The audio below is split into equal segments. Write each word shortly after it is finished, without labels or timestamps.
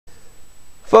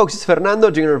Folks, it's Fernando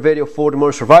doing a video for the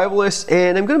Modern Survivalist,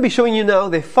 and I'm going to be showing you now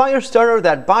the fire starter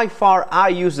that by far I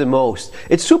use the most.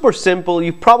 It's super simple.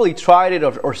 You've probably tried it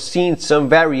or seen some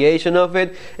variation of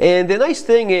it, and the nice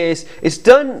thing is it's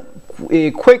done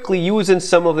quickly using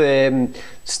some of the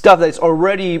stuff that's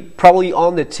already probably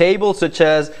on the table, such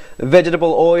as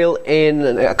vegetable oil and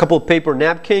a couple of paper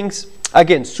napkins.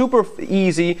 Again, super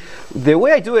easy. The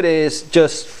way I do it is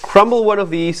just crumble one of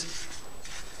these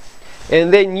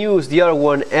and then use the other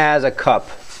one as a cup.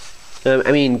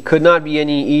 I mean, could not be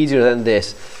any easier than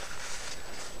this.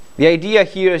 The idea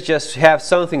here is just have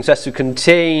something just to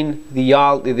contain the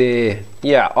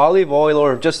olive oil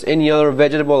or just any other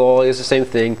vegetable oil. Is the same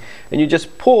thing, and you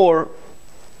just pour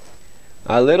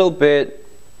a little bit.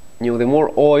 You know, the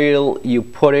more oil you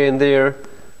put in there,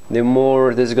 the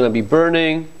more this is going to be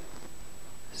burning.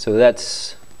 So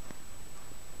that's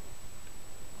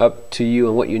up to you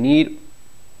and what you need.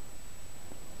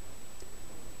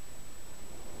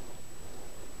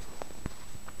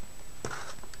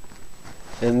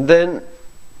 And then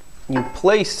you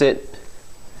place it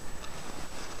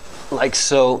like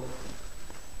so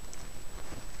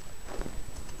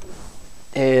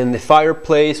in the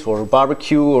fireplace or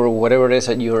barbecue or whatever it is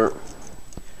that you're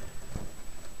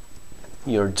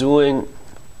doing.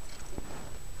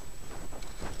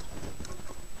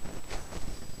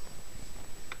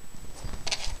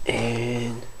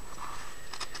 And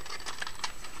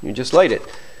you just light it.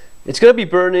 It's going to be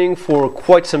burning for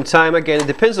quite some time. Again, it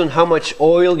depends on how much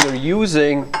oil you're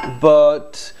using,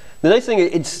 but the nice thing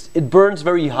is it burns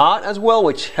very hot as well,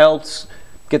 which helps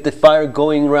get the fire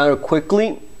going rather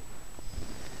quickly.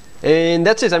 And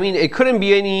that's it. I mean, it couldn't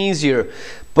be any easier,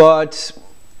 but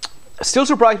still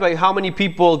surprised by how many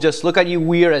people just look at you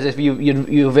weird as if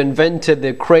you've invented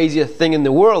the craziest thing in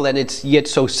the world, and it's yet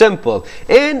so simple.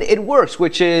 And it works,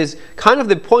 which is kind of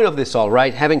the point of this all,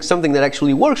 right? Having something that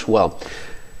actually works well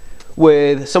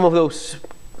with some of those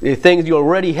things you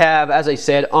already have, as I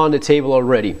said, on the table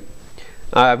already.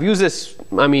 I've used this,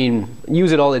 I mean,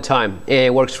 use it all the time, and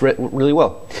it works really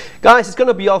well. Guys, it's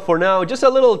gonna be all for now. Just a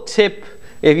little tip,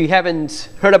 if you haven't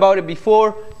heard about it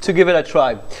before, to give it a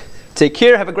try. Take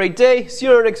care, have a great day, see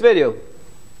you in our next video.